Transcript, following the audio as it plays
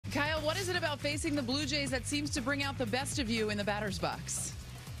Kyle, what is it about facing the Blue Jays that seems to bring out the best of you in the batter's box?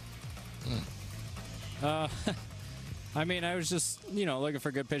 I mean, I was just, looking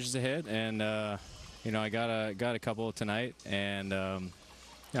for good pitches to hit, and I got a couple tonight, and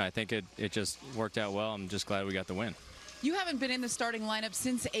I think it just worked out well. I'm just glad we got the win. You haven't been in the starting lineup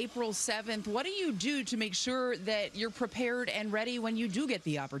since April 7th. What do you do to make sure that you're prepared and ready when you do get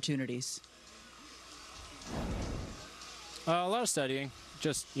the opportunities? A lot of studying,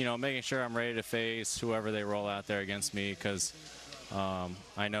 just making sure I'm ready to face whoever they roll out there against me, because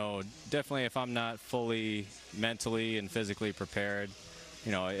I know definitely if I'm not fully mentally and physically prepared,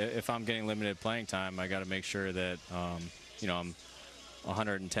 if I'm getting limited playing time, I got to make sure that I'm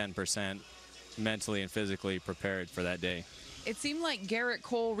 110% mentally and physically prepared for that day. It seemed like Garrett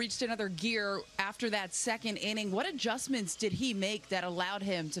Cole reached another gear after that second inning. What adjustments did he make that allowed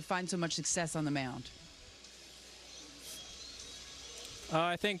him to find so much success on the mound?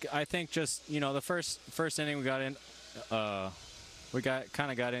 I think just the first inning we got in, we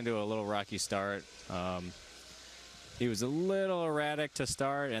kind of got into a little rocky start. He was a little erratic to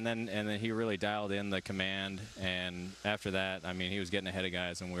start, and then he really dialed in the command. And after that, I mean, he was getting ahead of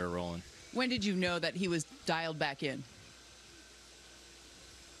guys, and we were rolling. When did you know that he was dialed back in?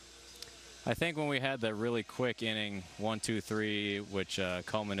 I think when we had the really quick inning, 1, 2, 3, which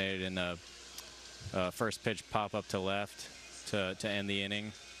culminated in a first pitch pop up to left to end the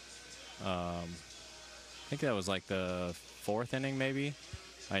inning. I think that was like the 4th inning, maybe.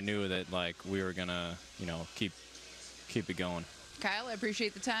 I knew that we were gonna, keep it going. Kyle, I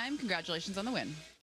appreciate the time. Congratulations on the win.